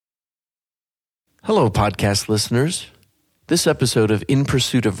Hello, podcast listeners. This episode of In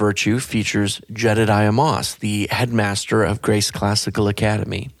Pursuit of Virtue features Jedediah Moss, the headmaster of Grace Classical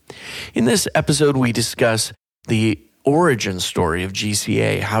Academy. In this episode, we discuss the origin story of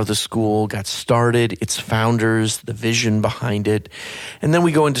GCA, how the school got started, its founders, the vision behind it, and then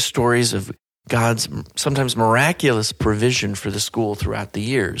we go into stories of God's sometimes miraculous provision for the school throughout the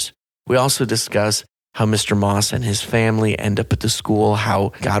years. We also discuss how Mr. Moss and his family end up at the school,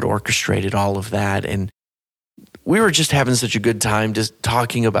 how God orchestrated all of that. And we were just having such a good time just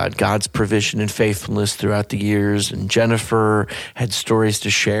talking about God's provision and faithfulness throughout the years. And Jennifer had stories to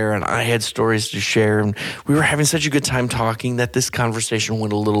share, and I had stories to share. And we were having such a good time talking that this conversation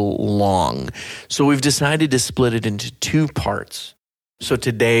went a little long. So we've decided to split it into two parts. So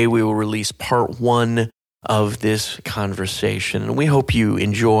today we will release part one of this conversation. And we hope you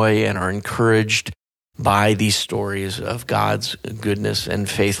enjoy and are encouraged by these stories of God's goodness and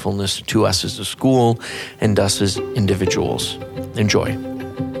faithfulness to us as a school and us as individuals. Enjoy.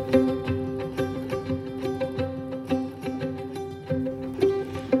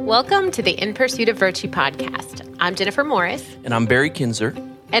 Welcome to the In Pursuit of Virtue podcast. I'm Jennifer Morris. And I'm Barry Kinzer.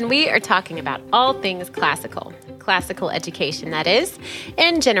 And we are talking about all things classical education, that is,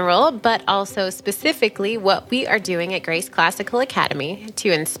 in general, but also specifically what we are doing at Grace Classical Academy to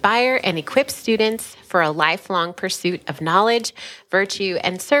inspire and equip students for a lifelong pursuit of knowledge, virtue,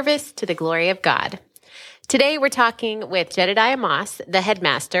 and service to the glory of God. Today, we're talking with Jedediah Moss, the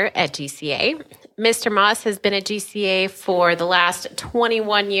headmaster at GCA. Mr. Moss has been at GCA for the last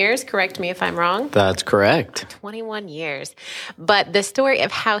 21 years. Correct me if I'm wrong. That's correct. 21 years. But the story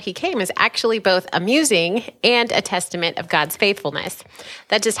of how he came is actually both amusing and a testament of God's faithfulness.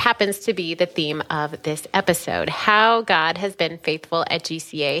 That just happens to be the theme of this episode, how God has been faithful at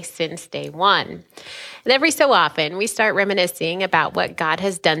GCA since day one. And every so often, we start reminiscing about what God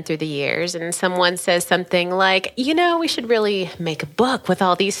has done through the years, and someone says something like, we should really make a book with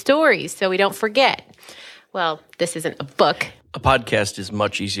all these stories so we don't forget. Well, this isn't a book. A podcast is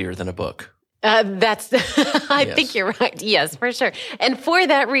much easier than a book. I think you're right. Yes, for sure. And for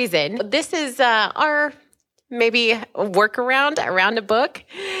that reason, this is our maybe a workaround around a book.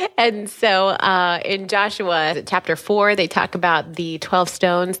 And so in Joshua chapter 4, they talk about the 12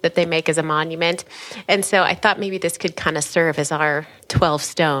 stones that they make as a monument. And so I thought maybe this could kind of serve as our 12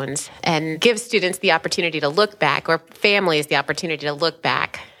 stones and give students the opportunity to look back, or families the opportunity to look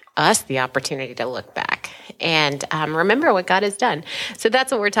back, us the opportunity to look back and remember what God has done. So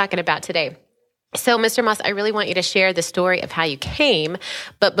that's what we're talking about today. So, Mr. Moss, I really want you to share the story of how you came.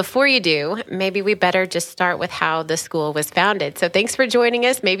 But before you do, maybe we better just start with how the school was founded. So thanks for joining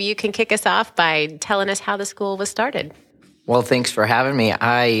us. Maybe you can kick us off by telling us how the school was started. Well, thanks for having me.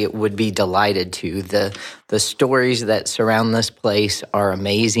 I would be delighted to. The stories that surround this place are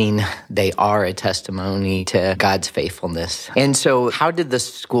amazing. They are a testimony to God's faithfulness. And so how did the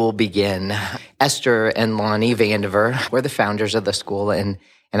school begin? Esther and Lonnie Vandiver were the founders of the school, and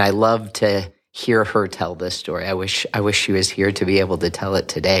I love to hear her tell this story. I wish she was here to be able to tell it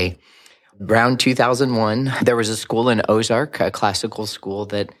today. Around 2001, there was a school in Ozark, a classical school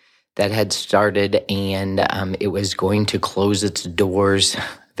that had started, and it was going to close its doors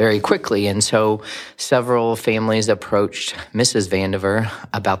very quickly. And so several families approached Mrs. Vandiver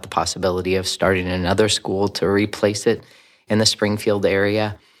about the possibility of starting another school to replace it in the Springfield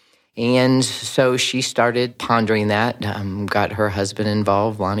area. And so she started pondering that, got her husband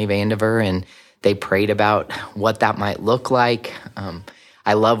involved, Lonnie Vandiver, and they prayed about what that might look like.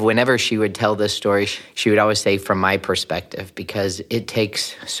 I love whenever she would tell this story, she would always say, from my perspective, because it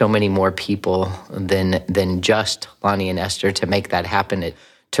takes so many more people than just Lonnie and Esther to make that happen. It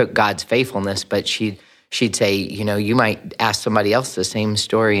took God's faithfulness, but she'd say, you might ask somebody else the same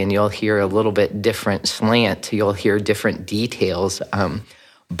story and you'll hear a little bit different slant. You'll hear different details.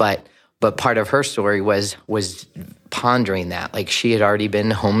 But part of her story was pondering that. Like, she had already been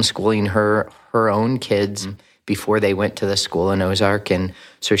homeschooling her own kids before they went to the school in Ozark. And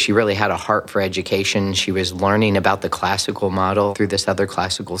so she really had a heart for education. She was learning about the classical model through this other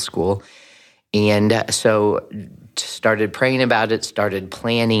classical school. And so started praying about it, started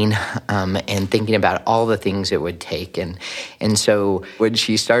planning, and thinking about all the things it would take. And so when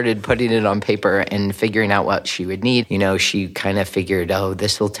she started putting it on paper and figuring out what she would need, she kind of figured,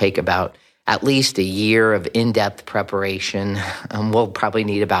 this will take about at least a year of in-depth preparation. We'll probably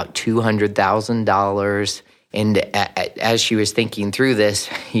need about $200,000. And as she was thinking through this,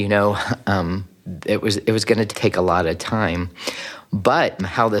 it was going to take a lot of time. But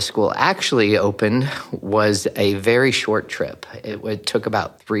how the school actually opened was a very short trip. It took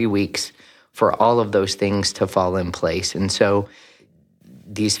about 3 weeks for all of those things to fall in place. And so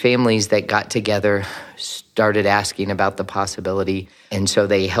these families that got together started asking about the possibility. And so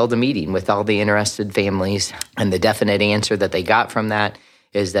they held a meeting with all the interested families. And the definite answer that they got from that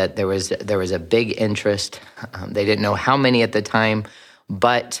is that there was a big interest. They didn't know how many at the time,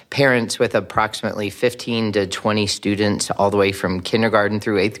 but parents with approximately 15 to 20 students all the way from kindergarten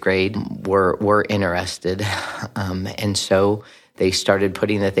through 8th grade were interested. And so they started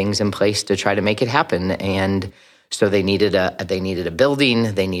putting the things in place to try to make it happen. And so they needed a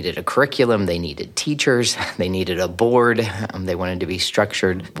building, they needed a curriculum, they needed teachers, they needed a board. They wanted to be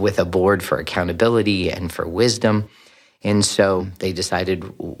structured with a board for accountability and for wisdom. And so they decided,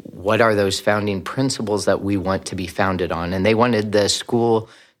 what are those founding principles that we want to be founded on? And they wanted the school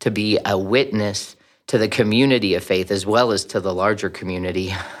to be a witness to the community of faith as well as to the larger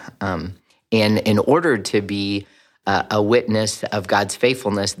community. And in order to be a witness of God's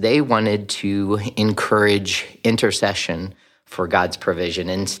faithfulness, they wanted to encourage intercession for God's provision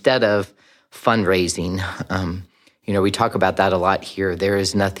instead of fundraising. We talk about that a lot here. There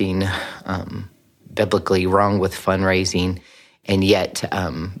is nothing biblically wrong with fundraising, and yet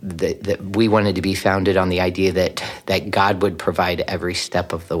that we wanted to be founded on the idea that God would provide every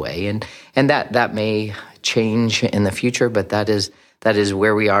step of the way, and that may change in the future, but that is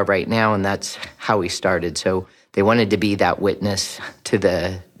where we are right now, and that's how we started. So they wanted to be that witness to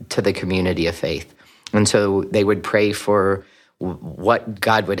the community of faith, and so they would pray for what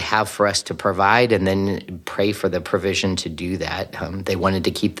God would have for us to provide, and then pray for the provision to do that. They wanted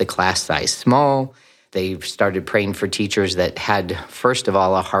to keep the class size small. They started praying for teachers that had, first of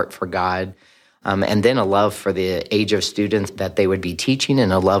all, a heart for God, and then a love for the age of students that they would be teaching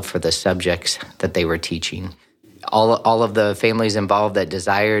and a love for the subjects that they were teaching. All of the families involved that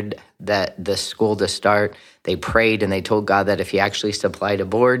desired that the school to start, they prayed and they told God that if he actually supplied a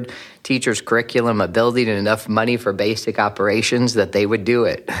board, teachers, curriculum, a building, and enough money for basic operations, that they would do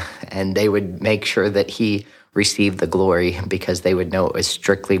it. And they would make sure that he received the glory, because they would know it was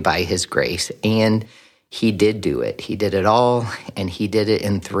strictly by his grace. And he did do it. He did it all, and he did it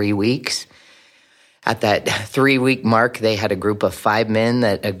in 3 weeks. At that 3-week mark, they had a group of 5 men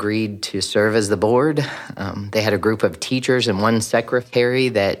that agreed to serve as the board. They had a group of teachers and 1 secretary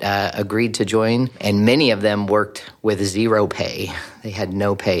that agreed to join, and many of them worked with 0 pay. They had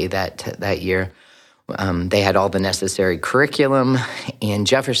no pay that year. They had all the necessary curriculum, and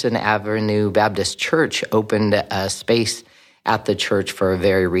Jefferson Avenue Baptist Church opened a space at the church for a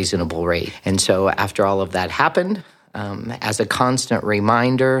very reasonable rate. And so after all of that happened, as a constant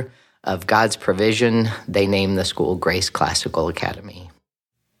reminder of God's provision, they named the school Grace Classical Academy.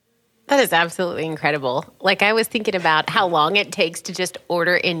 That is absolutely incredible. Like, I was thinking about how long it takes to just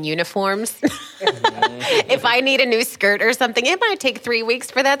order in uniforms. If I need a new skirt or something, it might take 3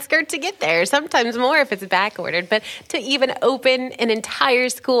 weeks for that skirt to get there, sometimes more if it's back ordered. But to even open an entire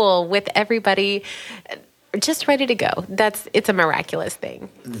school with everybody just ready to go, it's a miraculous thing.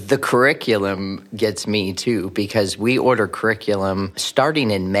 The curriculum gets me too, because we order curriculum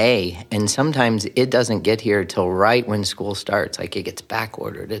starting in May, and sometimes it doesn't get here till right when school starts. Like, it gets back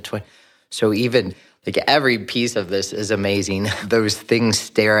ordered. So even like every piece of this is amazing. Those things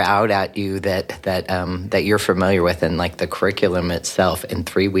stare out at you that you're familiar with, and like the curriculum itself in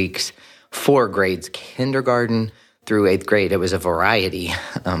 3 weeks, 4 grades, kindergarten through 8th grade. It was a variety.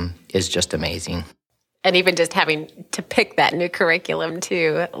 Is just amazing. And even just having to pick that new curriculum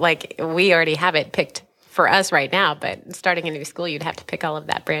too, like we already have it picked for us right now, but starting a new school, you'd have to pick all of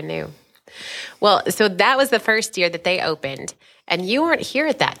that brand new. Well, so that was the first year that they opened, and you weren't here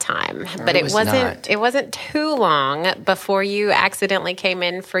at that time, but it wasn't too long before you accidentally came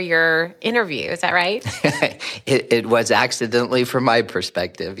in for your interview. Is that right? It was accidentally from my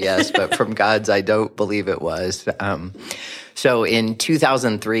perspective, yes, but from God's, I don't believe it was. So in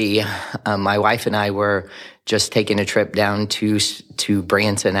 2003, my wife and I were just taking a trip down to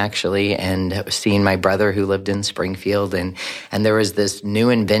Branson, actually, and seeing my brother who lived in Springfield. And there was this new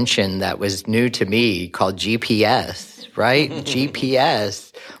invention that was new to me called GPS, right?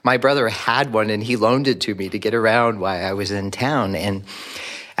 GPS. My brother had one, and he loaned it to me to get around while I was in town. And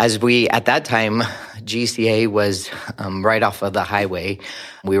at that time, GCA was right off of the highway.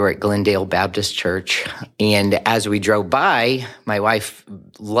 We were at Glendale Baptist Church. And as we drove by, my wife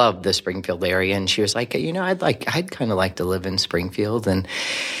loved the Springfield area. And she was like, I'd kind of like to live in Springfield. And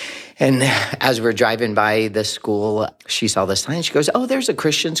as we're driving by the school, she saw the sign. She goes, "Oh, there's a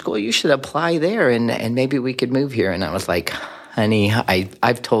Christian school. You should apply there, and maybe we could move here." And I was like, honey,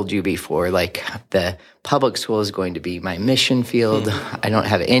 I've told you before, like the public school is going to be my mission field. I don't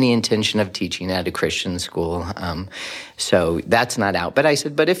have any intention of teaching at a Christian school. So that's not out. But I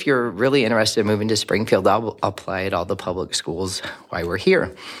said, but if you're really interested in moving to Springfield, I'll apply at all the public schools while we're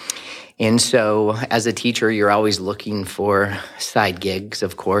here. And so as a teacher, you're always looking for side gigs,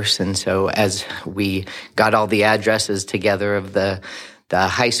 of course. And so as we got all the addresses together of the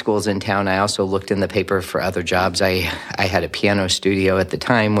high schools in town, I also looked in the paper for other jobs. I had a piano studio at the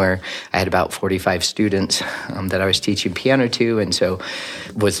time where I had about 45 students that I was teaching piano to, and so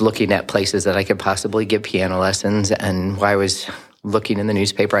was looking at places that I could possibly give piano lessons. And while I was looking in the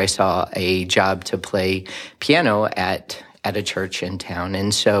newspaper, I saw a job to play piano at a church in town.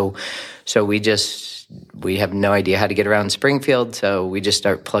 And so we have no idea how to get around Springfield, so we just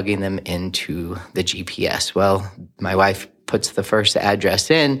start plugging them into the GPS. Well, my wife puts the first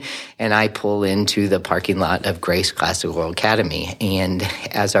address in, and I pull into the parking lot of Grace Classical Academy. And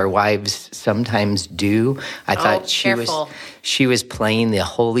as our wives sometimes do, I thought she was playing the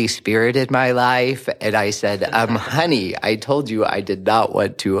Holy Spirit in my life. And I said, honey, I told you I did not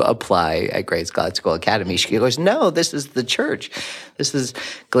want to apply at Grace Classical Academy. She goes, no, this is the church. This is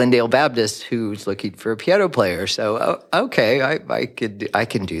Glendale Baptist who's looking for a piano player. So, okay, I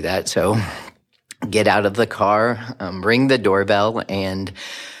can do that. So get out of the car, ring the doorbell, and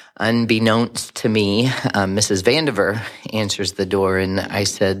unbeknownst to me, Mrs. Vandiver answers the door, and I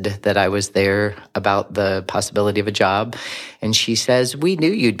said that I was there about the possibility of a job, and she says, we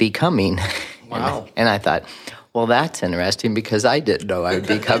knew you'd be coming. Wow. And I thought, well, that's interesting because I didn't know I would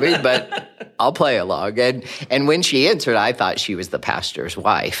be coming, but I'll play along. And when she answered, I thought she was the pastor's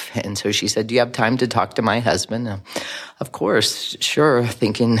wife. And so she said, do you have time to talk to my husband? Of course, sure,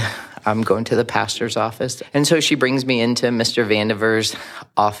 thinking I'm going to the pastor's office. And so she brings me into Mr. Vandiver's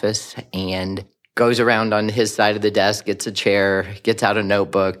office and goes around on his side of the desk, gets a chair, gets out a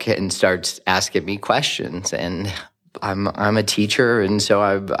notebook, and starts asking me questions. And I'm a teacher, and so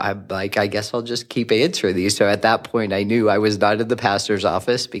I'm like, I guess I'll just keep answering these. So at that point, I knew I was not in the pastor's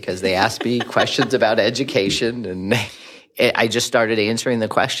office because they asked me questions about education, and I just started answering the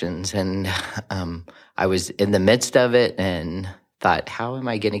questions. And I was in the midst of it and thought, how am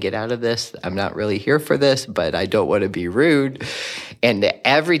I going to get out of this? I'm not really here for this, but I don't want to be rude. And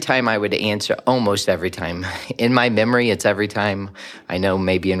every time I would answer, almost every time, in my memory, it's every time. I know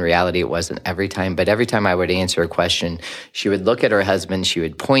maybe in reality it wasn't every time, but every time I would answer a question, she would look at her husband, she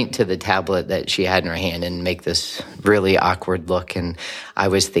would point to the tablet that she had in her hand and make this really awkward look. And I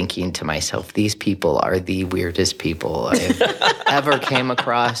was thinking to myself, these people are the weirdest people I've ever came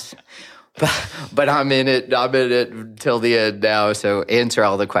across. But I'm in it till the end now. So answer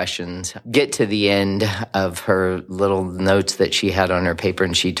all the questions. Get to the end of her little notes that she had on her paper,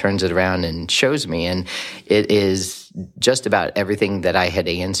 and she turns it around and shows me. And it is just about everything that I had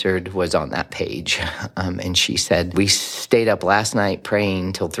answered was on that page. And she said, we stayed up last night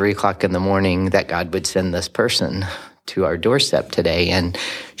praying till 3 o'clock in the morning that God would send this person to our doorstep today. And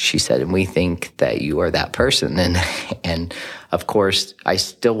she said, and we think that you are that person. And of course, I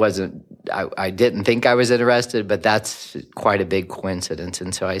still wasn't, I didn't think I was interested, but that's quite a big coincidence.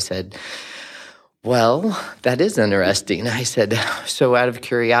 And so I said, well, that is interesting. I said, so out of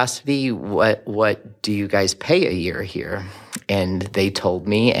curiosity, what do you guys pay a year here? And they told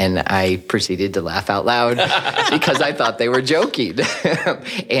me, and I proceeded to laugh out loud because I thought they were joking.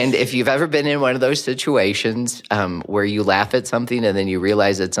 And if you've ever been in one of those situations where you laugh at something and then you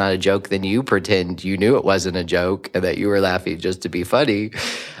realize it's not a joke, then you pretend you knew it wasn't a joke and that you were laughing just to be funny.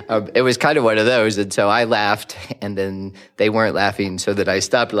 It was kind of one of those. And so I laughed, and then they weren't laughing, so that I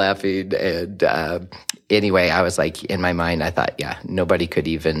stopped laughing. And anyway, I was like, in my mind, I thought, yeah, nobody could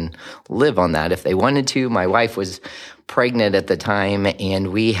even live on that if they wanted to. My wife was pregnant at the time,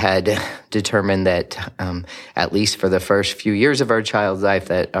 and we had determined that at least for the first few years of our child's life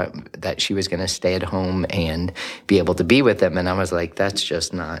that she was going to stay at home and be able to be with them. And I was like, that's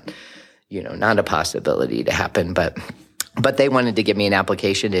just not a possibility to happen. But they wanted to give me an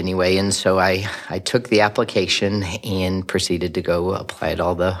application anyway, and so I took the application and proceeded to go apply at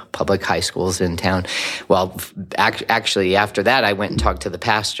all the public high schools in town. Well, actually, after that, I went and talked to the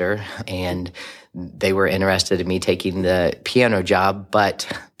pastor, and they were interested in me taking the piano job, but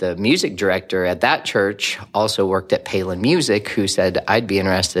the music director at that church also worked at Palin Music, who said, I'd be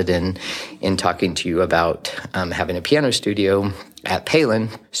interested in talking to you about having a piano studio at Palin.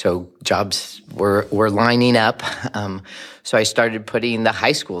 So jobs were lining up. So I started putting the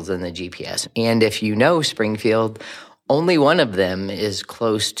high schools in the GPS. And if you know Springfield, only one of them is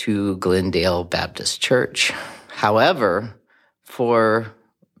close to Glendale Baptist Church. However, for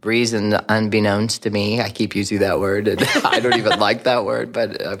reason unbeknownst to me, I keep using that word, and I don't even like that word,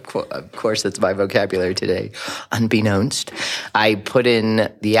 but of course it's my vocabulary today, unbeknownst. I put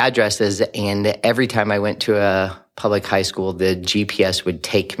in the addresses, and every time I went to a public high school, the GPS would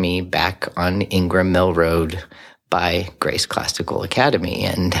take me back on Ingram Mill Road by Grace Classical Academy.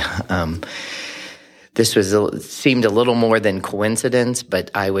 And this seemed a little more than coincidence,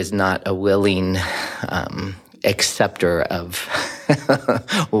 but I was not a willing acceptor of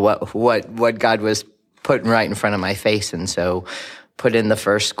what God was putting right in front of my face. And so put in the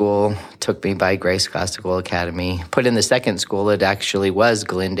first school, took me by Grace Classical Academy. Put in the second school, it actually was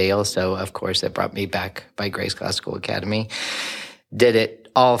Glendale. So, of course, it brought me back by Grace Classical Academy. Did it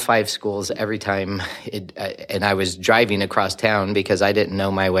all 5 schools every time. And I was driving across town because I didn't know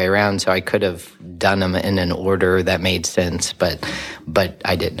my way around. So I could have done them in an order that made sense, but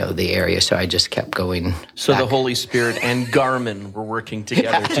I didn't know the area. So I just kept going. So the Holy Spirit and Garmin were working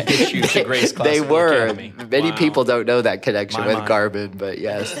together to get you to Grace Classical They were. Academy. Many people don't know that connection with Garmin, but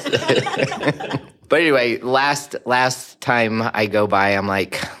yes. But anyway, last time I go by, I'm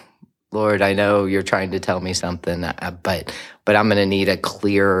like, Lord, I know you're trying to tell me something, but I'm going to need a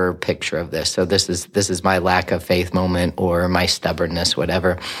clearer picture of this. So this is my lack of faith moment or my stubbornness,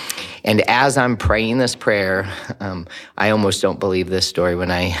 whatever. And as I'm praying this prayer, I almost don't believe this story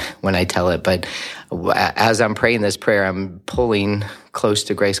when I tell it, but as I'm praying this prayer, I'm pulling close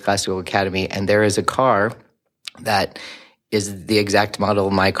to Grace Classical Academy, and there is a car that is the exact model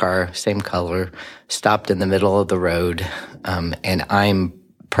of my car, same color, stopped in the middle of the road, and I'm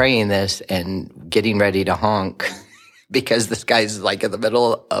praying this and getting ready to honk because this guy's like in the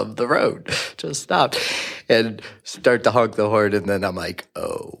middle of the road, just stopped and start to honk the horn. And then I'm like,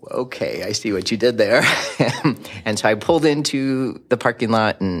 oh, okay, I see what you did there. And so I pulled into the parking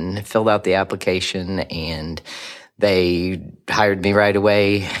lot and filled out the application, and they hired me right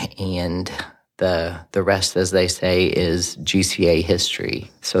away. And the rest, as they say, is GCA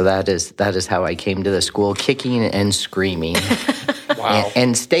history. So that is how I came to the school, kicking and screaming. Wow.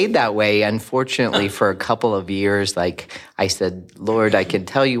 And stayed that way, unfortunately, for a couple of years. Like I said, Lord, I can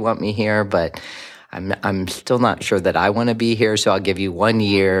tell you want me here, but I'm still not sure that I want to be here, so I'll give you 1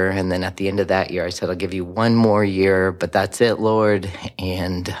 year. And then at the end of that year, I said, I'll give you 1 more year, but that's it, Lord.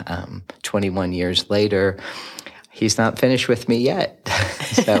 And 21 years later, he's not finished with me yet.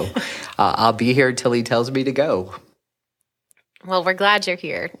 So I'll be here till he tells me to go. Well, we're glad you're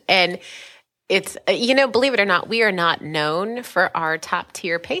here. And it's, believe it or not, we are not known for our top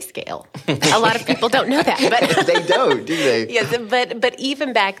tier pay scale. A lot of people don't know that. But they don't, do they? Yes, but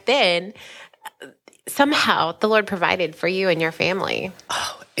even back then, somehow the Lord provided for you and your family.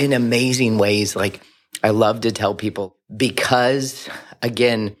 Oh, in amazing ways. Like, I love to tell people because,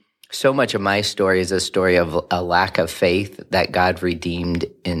 again, so much of my story is a story of a lack of faith that God redeemed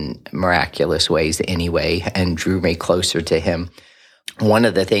in miraculous ways anyway and drew me closer to him. One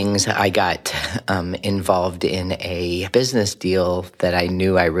of the things I got involved in a business deal that I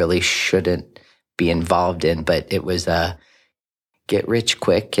knew I really shouldn't be involved in, but it was a get rich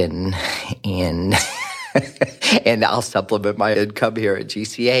quick and and I'll supplement my income here at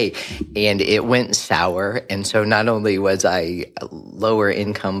GCA. And it went sour. And so not only was I lower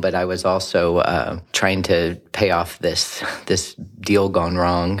income, but I was also trying to pay off this deal gone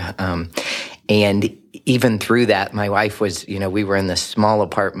wrong. And even through that, my wife was, we were in this small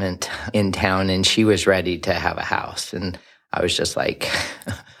apartment in town, and she was ready to have a house. And I was just like,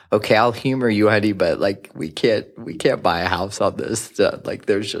 okay, I'll humor you, honey, but like, we can't buy a house on this. Like,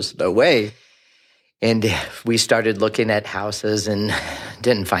 there's just no way. And we started looking at houses and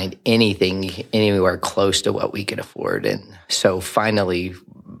didn't find anything anywhere close to what we could afford. And so finally,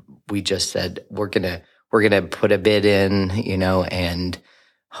 we just said, we're gonna put a bid in, and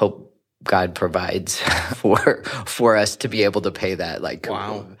hope God provides for us to be able to pay that. Like,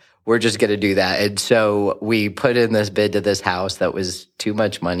 wow. We're just going to do that. And so we put in this bid to this house that was too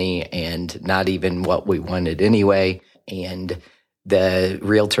much money and not even what we wanted anyway. And the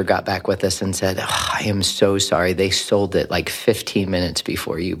realtor got back with us and said, I am so sorry. They sold it like 15 minutes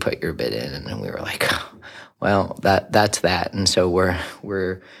before you put your bid in. And we were like, well, that's that. And so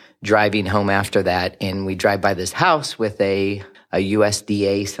we're driving home after that, and we drive by this house with a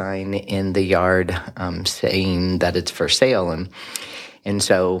USDA sign in the yard saying that it's for sale. And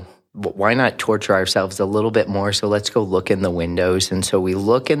so why not torture ourselves a little bit more? So let's go look in the windows. And so we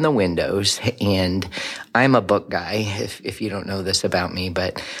look in the windows, and I'm a book guy, if you don't know this about me,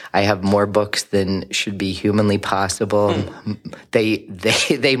 but I have more books than should be humanly possible.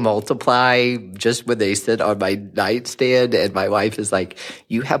 They multiply just when they sit on my nightstand, and my wife is like,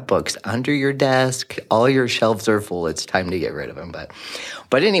 you have books under your desk, all your shelves are full, it's time to get rid of them.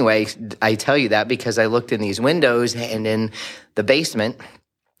 But anyway, I tell you that because I looked in these windows, and in the basement,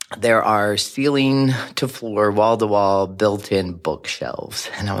 there are ceiling to floor, wall to wall, built-in bookshelves.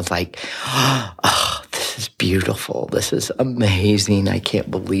 And I was like, oh, this is beautiful. This is amazing. I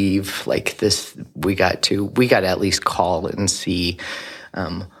can't believe like this. We got to at least call and see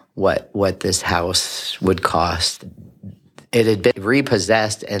what this house would cost. It had been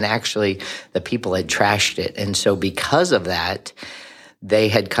repossessed, and actually the people had trashed it. And so because of that, they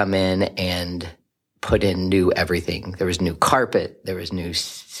had come in and put in new everything. There was new carpet, there was new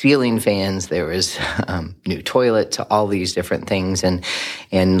ceiling fans, there was new toilets, all these different things.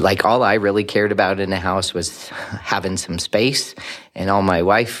 And like all I really cared about in a house was having some space. And all my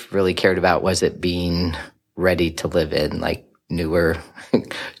wife really cared about was it being ready to live in, like newer,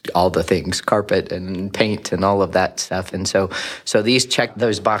 all the things, carpet and paint and all of that stuff. And so these check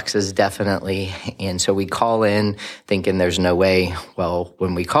those boxes definitely. And so we call in thinking there's no way. Well,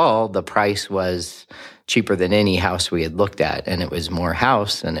 when we called, the price was cheaper than any house we had looked at. And it was more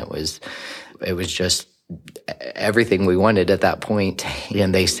house, and it was just everything we wanted at that point.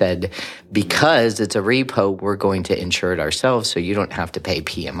 And they said, because it's a repo, we're going to insure it ourselves, so you don't have to pay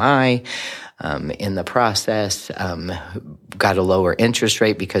PMI. In the process, got a lower interest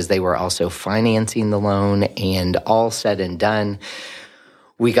rate because they were also financing the loan. And all said and done,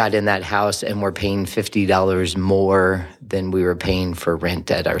 we got in that house and we're paying $50 more than we were paying for rent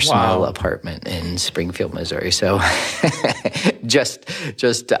at our small apartment in Springfield, Missouri. So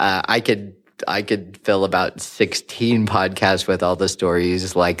I could fill about 16 podcasts with all the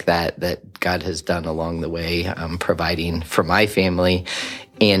stories like that God has done along the way, providing for my family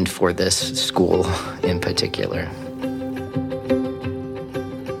and for this school in particular.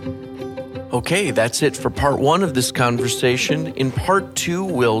 Okay, that's it for part one of this conversation. In part two,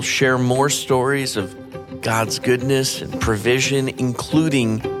 we'll share more stories of God's goodness and provision,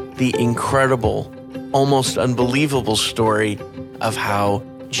 including the incredible, almost unbelievable story of how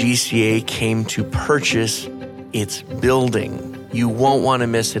GCA came to purchase its building. You won't want to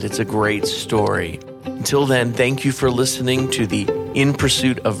miss it. It's a great story. Until then, thank you for listening to the In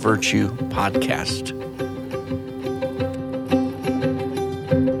Pursuit of Virtue podcast.